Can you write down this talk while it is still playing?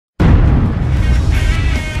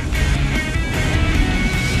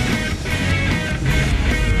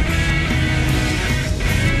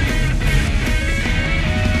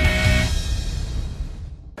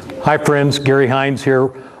Hi friends, Gary Hines here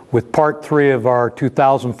with part 3 of our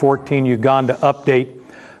 2014 Uganda update,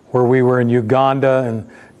 where we were in Uganda and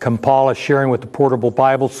Kampala sharing with the Portable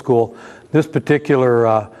Bible School. This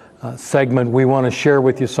particular segment, we want to share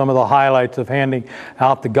with you some of the highlights of handing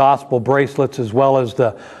out the gospel bracelets as well as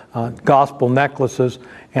the gospel necklaces.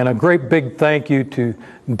 And a great big thank you to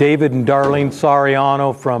David and Darlene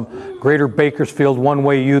Sariano from Greater Bakersfield One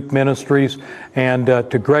Way Youth Ministries, and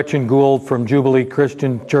to Gretchen Gould from Jubilee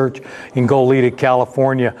Christian Church in Goleta,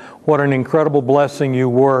 California. What an incredible blessing you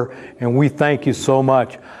were, and we thank you so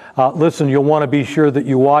much. Listen, you'll want to be sure that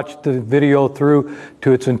you watch the video through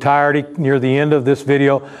to its entirety. Near the end of this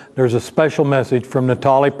video, there's a special message from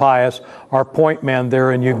Ntale Pius, our point man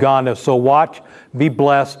there in Uganda. So watch, be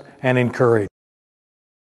blessed, and encouraged.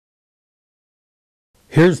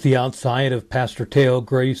 Here's the outside of Pastor Teo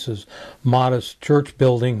Grace's modest church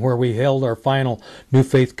building where we held our final New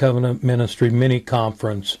Faith Covenant Ministry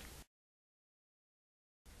mini-conference.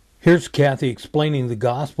 Here's Kathy explaining the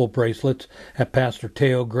gospel bracelets at Pastor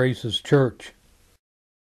Teo Grace's church.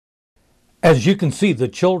 As you can see, the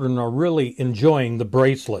children are really enjoying the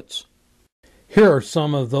bracelets. Here are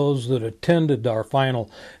some of those that attended our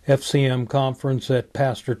final FCM conference at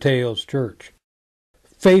Pastor Teo's church.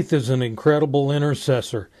 Faith is an incredible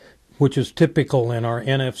intercessor, which is typical in our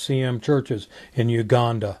NFCM churches in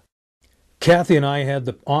Uganda. Kathy and I had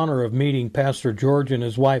the honor of meeting Pastor George and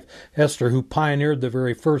his wife Esther, who pioneered the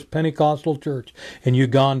very first Pentecostal church in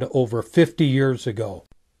Uganda over 50 years ago.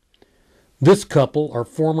 This couple are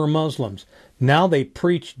former Muslims. Now they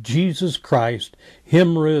preach Jesus Christ,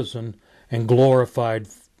 Him risen and glorified.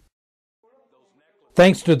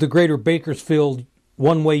 Thanks to the Greater Bakersfield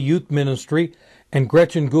One Way Youth Ministry and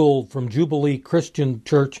Gretchen Gould from Jubilee Christian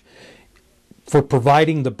Church for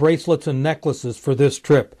providing the bracelets and necklaces for this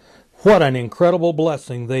trip. What an incredible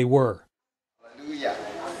blessing they were. Hallelujah.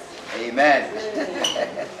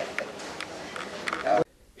 Amen.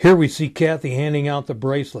 Here we see Kathy handing out the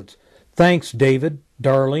bracelets. Thanks, David,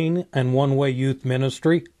 Darlene, and One Way Youth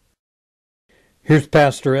Ministry. Here's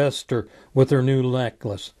Pastor Esther with her new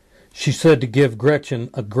necklace. She said to give Gretchen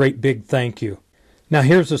a great big thank you. Now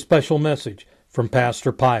here's a special message from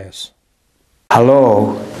Pastor Pius.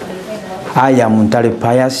 Hello, I am Ntale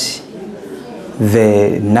Pius,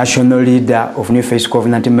 the national leader of New Faith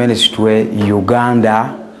Covenant Ministry,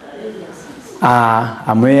 Uganda.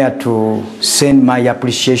 I'm here to send my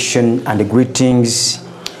appreciation and greetings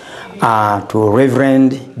to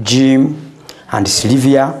Reverend Jim and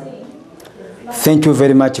Sylvia. Thank you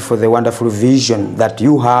very much for the wonderful vision that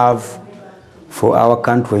you have for our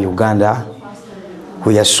country, Uganda.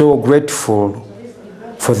 We are so grateful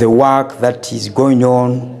for the work that is going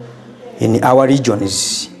on in our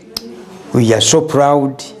regions. We are so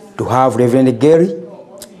proud to have Reverend Gary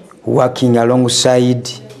working alongside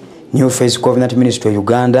New Faith Covenant Ministry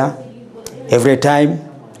Uganda. Every time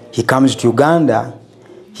he comes to Uganda,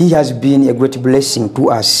 he has been a great blessing to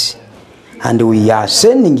us. And we are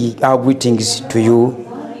sending our greetings to you,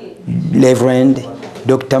 Reverend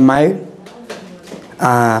Dr. Mile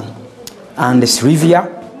and Sylvia.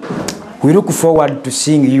 We look forward to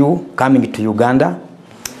seeing you coming to Uganda.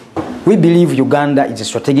 We believe Uganda is a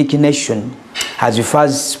strategic nation as far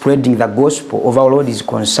as spreading the gospel of our Lord is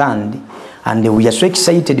concerned, and we are so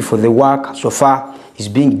excited for the work so far is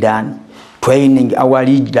being done, training our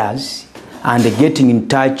leaders and getting in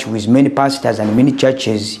touch with many pastors and many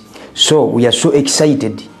churches. So we are so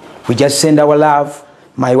excited. We just send our love.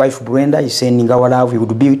 My wife Brenda is sending our love. You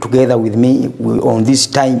would be together with me on this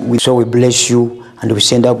time. So we bless you and we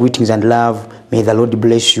send our greetings and love. May the Lord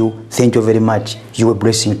bless you. Thank you very much. You are a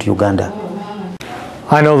blessing to Uganda.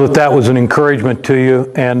 I know that that was an encouragement to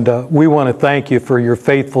you, and we want to thank you for your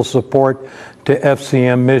faithful support to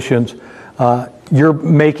FCM missions. You're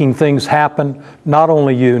making things happen, not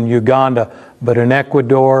only you in Uganda, but in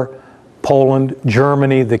Ecuador, Poland,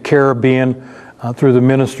 Germany, the Caribbean, through the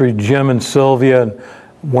ministry Jim and Sylvia, and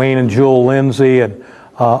Wayne and Jewel Lindsay, and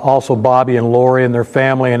also Bobby and Lori and their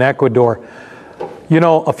family in Ecuador. You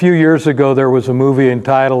know, a few years ago there was a movie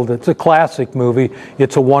entitled, it's a classic movie,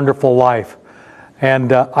 It's a Wonderful Life.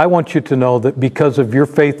 And I want you to know that because of your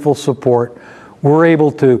faithful support, we're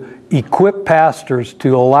able to equip pastors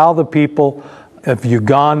to allow the people of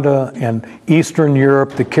Uganda and Eastern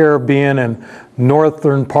Europe, the Caribbean, and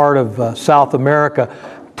northern part of South America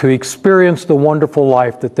to experience the wonderful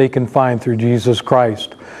life that they can find through Jesus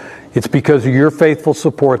Christ. It's because of your faithful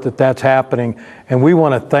support that that's happening, and we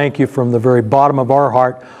want to thank you from the very bottom of our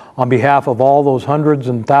heart on behalf of all those hundreds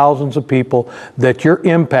and thousands of people that you're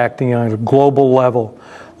impacting on a global level.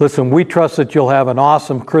 Listen, we trust that you'll have an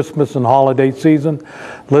awesome Christmas and holiday season.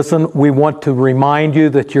 Listen, we want to remind you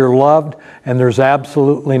that you're loved and there's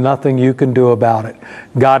absolutely nothing you can do about it.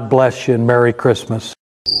 God bless you and Merry Christmas.